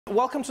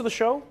welcome to the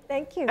show.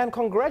 Thank you. And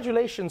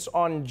congratulations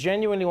on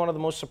genuinely one of the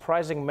most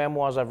surprising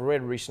memoirs I've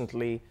read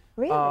recently.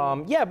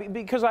 Really? Yeah,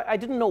 because I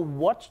didn't know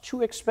what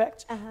to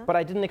expect, but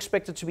I didn't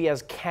expect it to be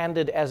as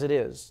candid as it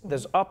is.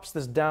 There's ups,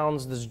 there's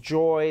downs, there's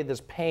joy,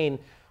 there's pain.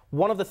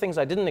 One of the things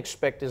I didn't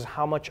expect is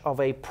how much of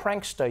a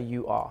prankster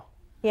you are.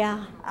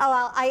 Yeah,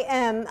 well, I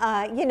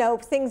am. You know,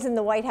 things in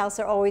the White House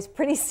are always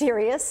pretty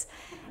serious.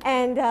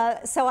 And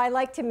so I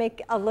like to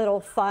make a little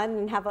fun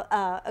and have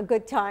a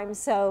good time.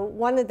 So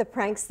one of the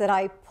pranks that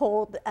I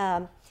pulled,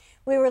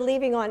 we were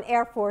leaving on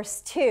Air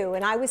Force 2,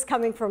 and I was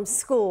coming from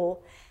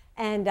school,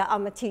 and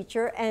I'm a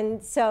teacher.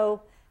 And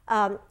so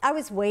I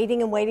was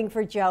waiting and waiting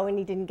for Joe, and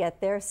he didn't get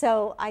there.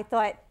 So I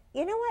thought,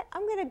 you know what,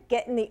 I'm going to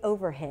get in the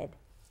overhead.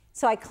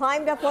 So I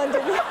climbed up onto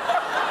the...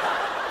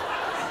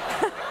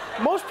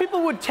 Most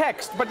people would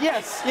text, but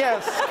yes,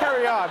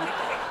 carry on.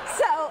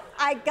 So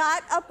I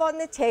got up on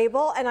the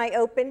table and I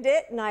opened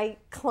it and I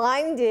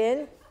climbed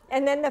in,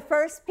 and then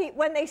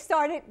when they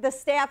started, the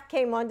staff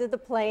came onto the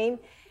plane,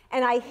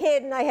 and I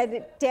hid and I had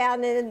it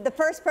down, and the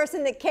first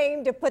person that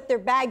came to put their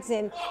bags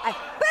in,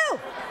 boom!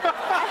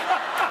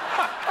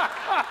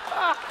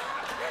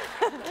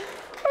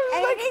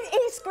 And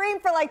he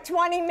screamed for like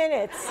 20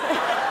 minutes.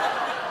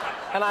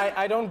 And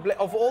I don't,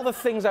 of all the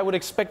things I would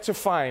expect to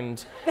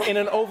find in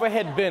an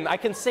overhead bin, I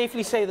can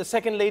safely say the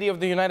Second Lady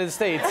of the United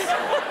States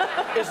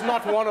is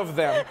not one of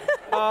them.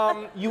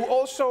 You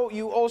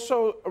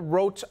also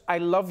wrote "I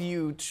love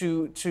you"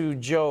 to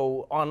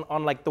Joe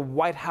on like the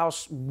White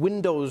House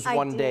windows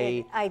one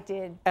day. I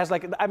did. As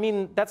like, I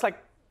mean, that's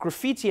like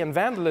graffiti and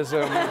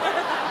vandalism.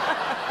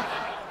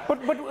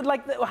 But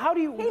like, how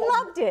do you... He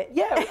loved it.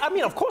 Yeah, I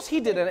mean, of course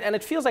he did. And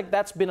it feels like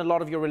that's been a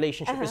lot of your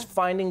relationship, is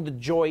finding the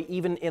joy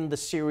even in the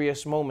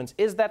serious moments.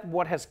 Is that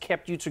what has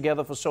kept you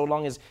together for so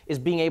long, is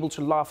being able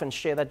to laugh and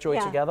share that joy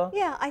together?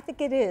 Yeah, I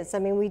think it is. I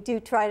mean, we do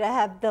try to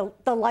have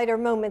the lighter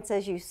moments,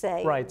 as you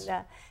say. Right.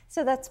 And,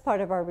 so that's part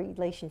of our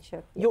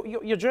relationship.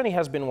 Your journey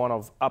has been one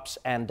of ups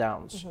and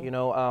downs. You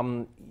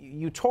know,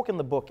 you talk in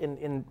the book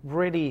in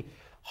really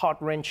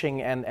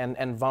heart-wrenching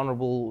and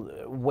vulnerable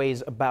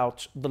ways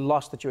about the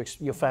loss that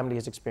your family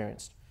has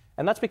experienced.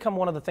 And that's become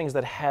one of the things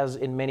that has,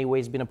 in many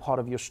ways, been a part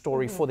of your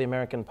story for the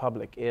American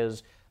public,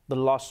 is the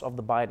loss of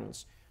the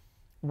Bidens.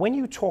 When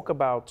you talk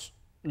about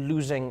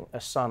losing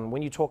a son,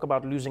 when you talk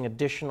about losing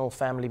additional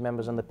family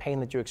members and the pain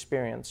that you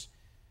experience,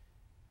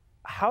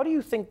 how do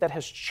you think that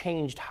has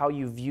changed how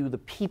you view the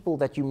people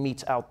that you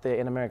meet out there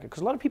in America?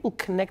 Because a lot of people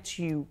connect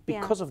to you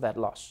because of that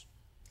loss.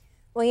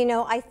 Well, you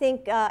know, I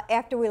think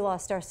after we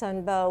lost our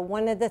son, Bo,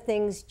 one of the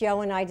things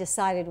Joe and I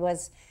decided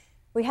was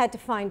we had to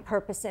find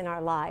purpose in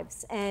our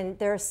lives. And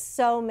there are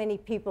so many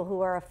people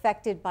who are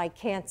affected by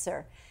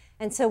cancer.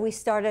 And so we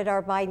started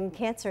our Biden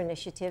Cancer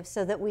Initiative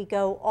so that we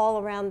go all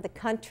around the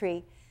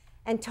country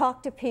and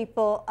talk to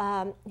people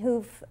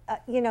who've,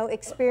 you know,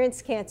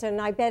 experienced cancer.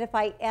 And I bet if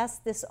I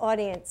asked this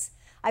audience,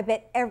 I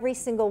bet every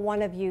single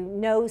one of you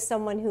knows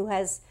someone who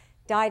has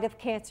died of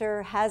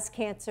cancer, has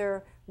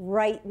cancer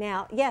right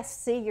now. Yes,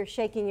 see, you're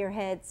shaking your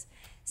heads.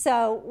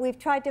 So we've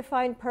tried to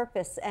find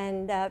purpose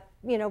and,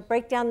 you know,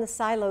 break down the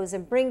silos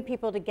and bring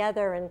people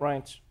together and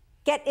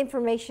get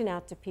information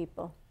out to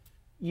people.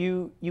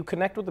 You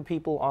connect with the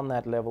people on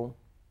that level.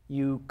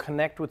 You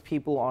connect with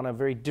people on a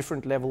very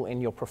different level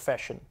in your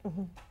profession.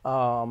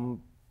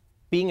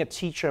 Being a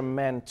teacher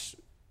meant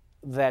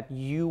that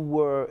you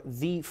were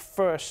the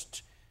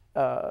first,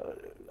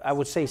 I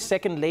would say,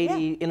 second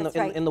lady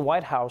in the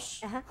White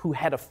House who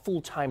had a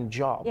full-time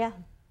job. Yeah.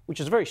 Which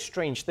is a very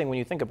strange thing when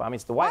you think about it. I mean,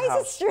 it's the White House. Why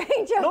is it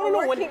strange?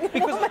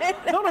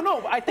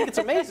 No, I think it's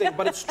amazing,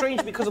 but it's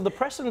strange because of the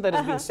precedent that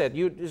has been set.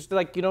 It's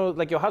like, you know,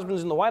 like your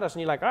husband's in the White House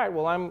and you're like, all right,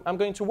 well, I'm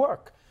going to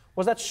work.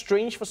 Was that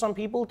strange for some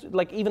people,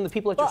 like even the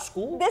people at your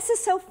school? This is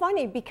so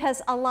funny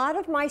because a lot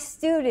of my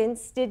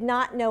students did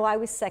not know I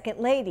was second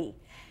lady.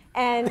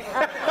 And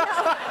no,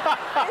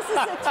 this is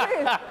the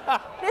truth.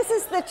 This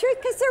is the truth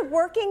because they're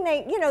working.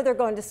 They're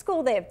going to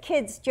school. They have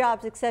kids,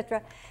 jobs,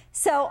 etc.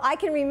 So I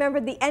can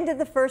remember the end of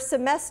the first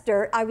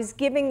semester. I was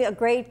giving a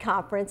grade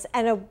conference,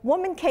 and a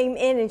woman came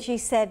in and she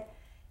said,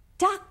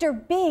 "Dr.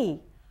 B,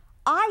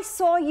 I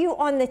saw you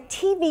on the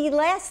TV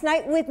last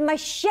night with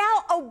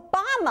Michelle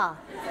Obama."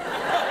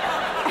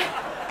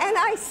 And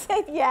I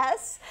said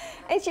yes.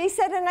 And she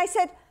said, and I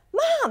said,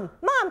 Mom,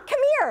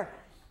 come here.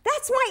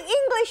 That's my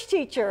English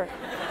teacher.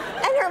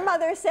 And her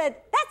mother said,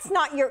 "That's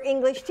not your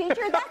English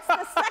teacher. That's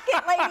the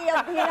second lady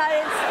of the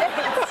United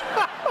States."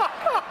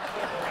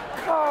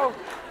 Oh,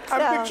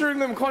 I'm picturing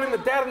them calling the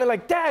dad, and they're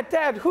like,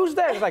 Dad, who's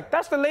that? It's like,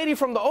 that's the lady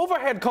from the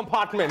overhead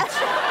compartment.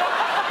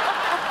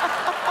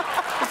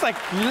 It's like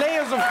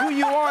layers of who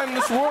you are in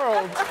this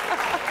world.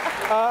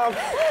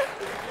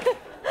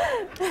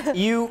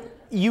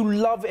 You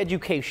love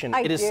education.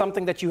 It is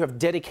something that you have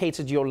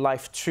dedicated your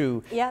life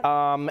to. Yep.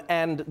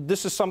 And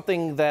this is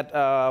something that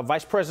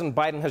Vice President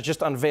Biden has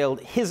just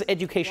unveiled, his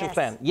education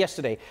plan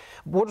yesterday.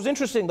 What was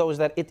interesting, though, is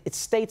that it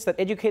states that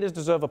educators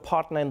deserve a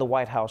partner in the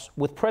White House.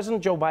 With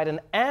President Joe Biden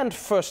and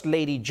First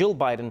Lady Jill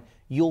Biden,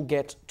 you'll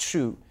get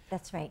two.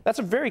 That's right. That's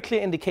a very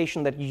clear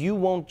indication that you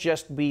won't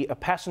just be a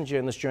passenger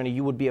in this journey,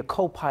 you would be a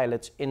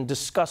co-pilot in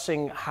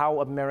discussing how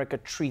America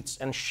treats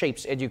and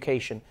shapes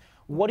education.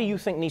 What do you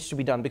think needs to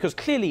be done? Because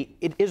clearly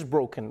it is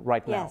broken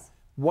right now. Yes.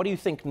 What do you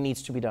think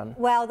needs to be done?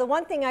 Well, the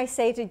one thing I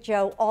say to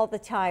Joe all the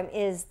time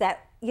is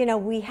that, you know,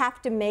 we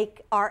have to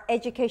make our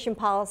education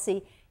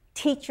policy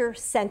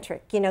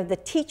teacher-centric. You know, the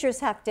teachers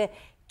have to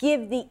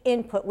give the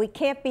input. We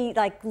can't be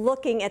like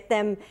looking at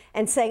them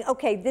and saying,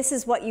 okay, this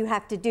is what you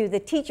have to do. The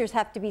teachers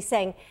have to be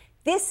saying,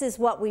 this is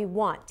what we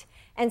want.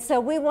 And so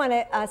we want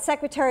a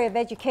Secretary of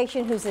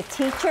Education who's a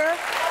teacher.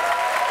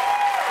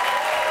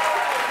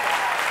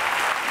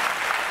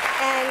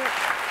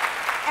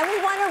 And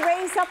we want to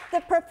raise up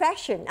the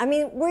profession. I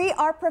mean, we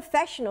are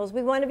professionals.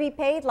 We want to be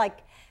paid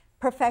like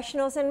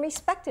professionals and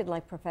respected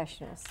like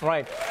professionals.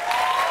 Right.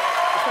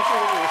 Especially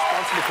when you're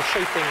responsible for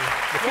shaping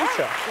the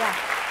future.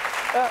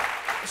 Yeah.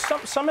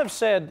 Some have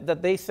said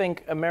that they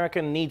think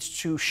America needs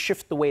to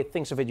shift the way it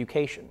thinks of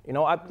education. You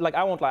know, I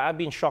won't lie, I've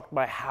been shocked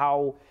by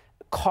how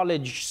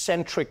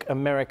college-centric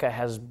America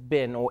has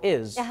been or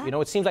is. You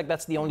know, it seems like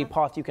that's the only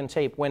path you can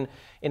take, when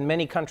in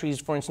many countries,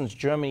 for instance,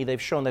 Germany,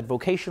 they've shown that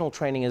vocational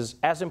training is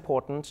as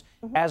important,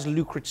 as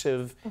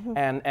lucrative,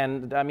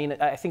 and I mean,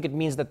 I think it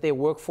means that their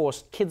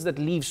workforce, kids that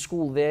leave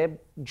school there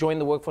join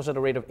the workforce at a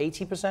rate of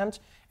 80%,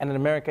 and in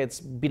America it's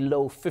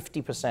below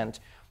 50%.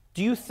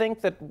 Do you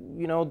think that,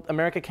 you know,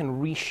 America can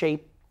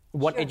reshape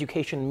what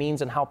education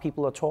means and how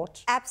people are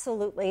taught?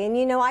 Absolutely. And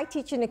you know, I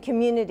teach in a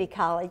community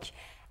college,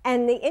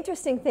 and the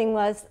interesting thing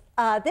was,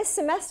 this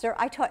semester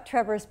I taught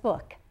Trevor's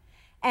book.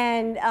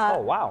 And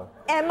oh, wow.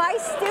 And my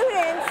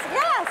students,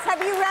 yes,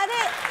 have you read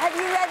it? Have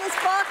you read his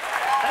book?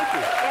 Thank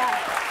you. Yeah.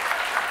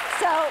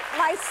 So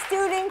my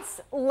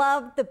students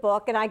loved the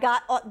book, and I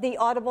got the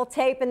Audible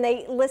tape, and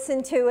they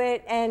listened to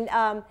it, and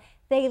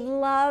they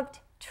loved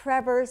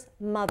Trevor's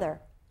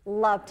mother.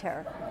 Loved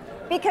her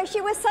because she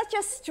was such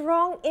a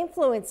strong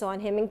influence on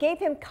him and gave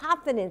him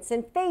confidence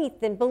and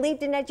faith and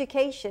believed in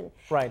education.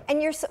 Right. And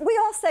we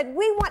all said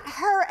we want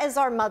her as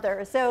our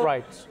mother. So,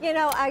 right. You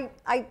know,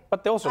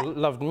 But they also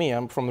loved me.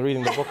 I'm from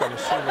reading the book. I'm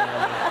assuming.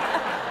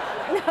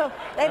 No,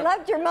 they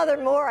loved your mother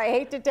more. I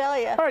hate to tell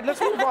you. All right,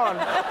 let's move on.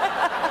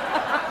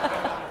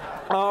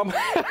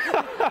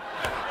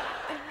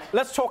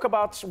 Let's talk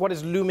about what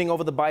is looming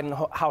over the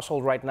Biden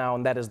household right now,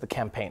 and that is the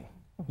campaign.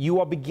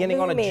 You are beginning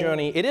on a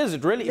journey. It is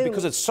really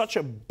because it's such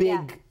a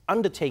big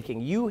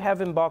undertaking. You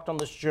have embarked on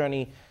this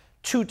journey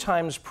 2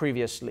 times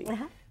previously.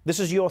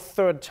 This is your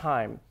 3rd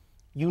time.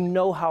 You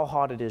know how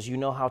hard it is. You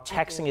know how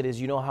taxing it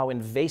is. You know how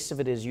invasive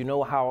it is. You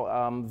know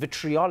how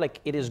vitriolic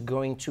it is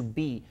going to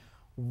be.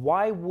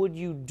 Why would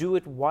you do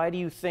it? Why do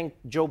you think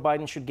Joe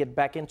Biden should get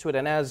back into it?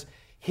 And as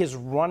his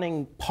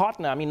running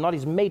partner, I mean, not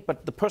his mate,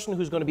 but the person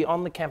who's going to be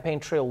on the campaign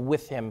trail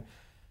with him,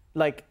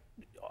 like,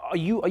 are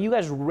you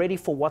guys ready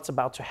for what's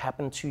about to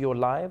happen to your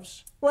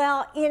lives?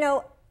 Well, you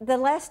know, the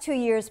last 2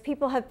 years,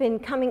 people have been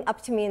coming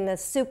up to me in the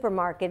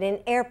supermarket, in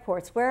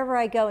airports, wherever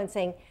I go, and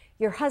saying,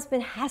 your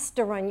husband has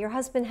to run, your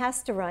husband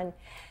has to run.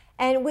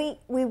 And we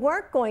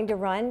weren't going to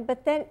run,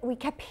 but then we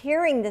kept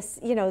hearing this,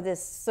 you know,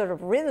 this sort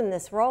of rhythm,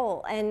 this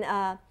roll. And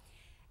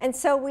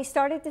so we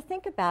started to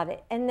think about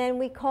it. And then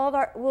we called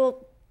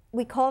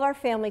our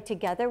family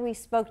together. We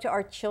spoke to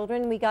our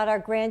children. We got our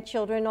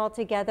grandchildren all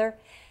together.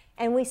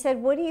 And we said,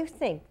 what do you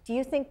think? Do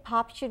you think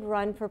Pop should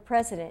run for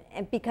president?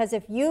 And because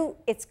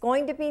it's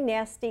going to be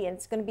nasty and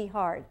it's going to be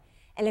hard.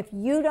 And if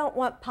you don't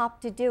want Pop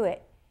to do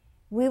it,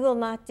 we will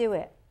not do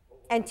it.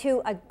 And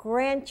to a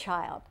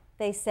grandchild,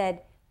 they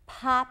said,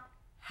 Pop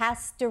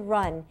has to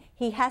run.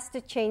 He has to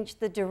change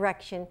the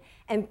direction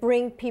and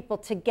bring people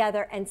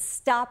together and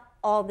stop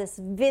all this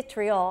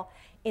vitriol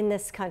in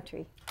this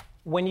country.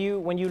 When you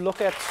look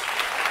at...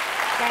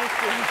 Thank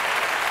you.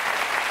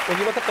 When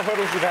you look at the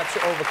hurdles you've had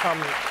to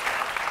overcome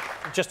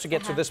just to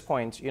get to this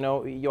point, you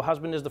know, your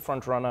husband is the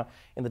front runner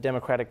in the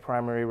Democratic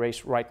primary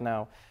race right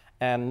now.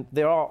 And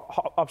there are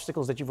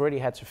obstacles that you've already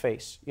had to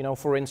face. You know,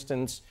 for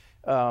instance,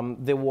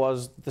 there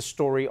was the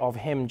story of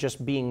him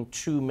just being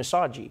too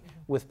massagey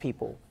with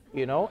people,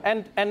 you know?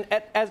 And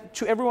as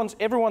to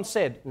everyone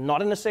said,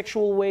 not in a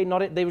sexual way,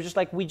 they were just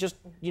like,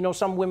 you know,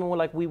 some women were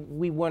like,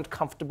 we weren't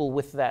comfortable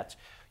with that.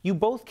 You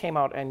both came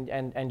out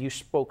and you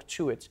spoke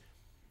to it.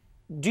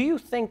 Do you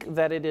think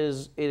that it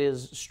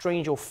is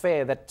strange or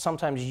fair that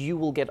sometimes you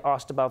will get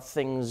asked about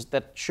things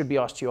that should be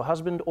asked to your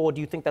husband, or do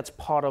you think that's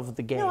part of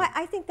the game? No,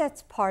 I think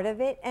that's part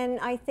of it,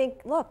 and I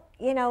think, look,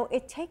 you know,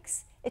 it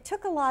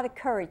took a lot of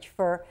courage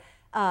for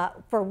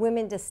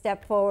women to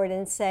step forward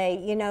and say,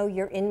 you know,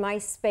 you're in my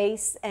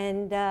space,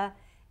 and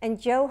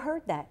Joe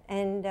heard that,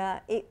 and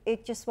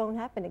it just won't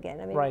happen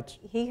again. I mean,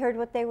 he heard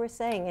what they were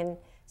saying, and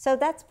so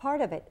that's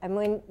part of it. I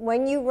mean,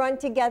 when you run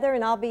together,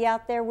 and I'll be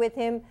out there with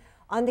him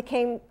on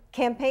the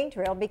campaign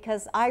trail,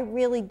 because I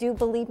really do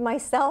believe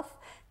myself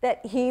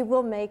that he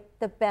will make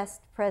the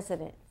best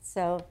president.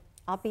 So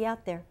I'll be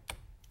out there.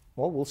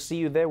 Well, we'll see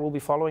you there. We'll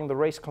be following the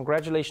race.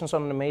 Congratulations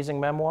on an amazing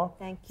memoir.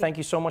 Thank you. Thank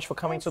you so much for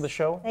coming to the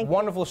show.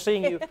 Wonderful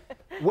seeing you.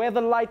 Where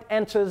the Light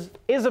Enters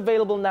is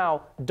available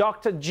now.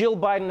 Dr. Jill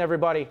Biden,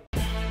 everybody.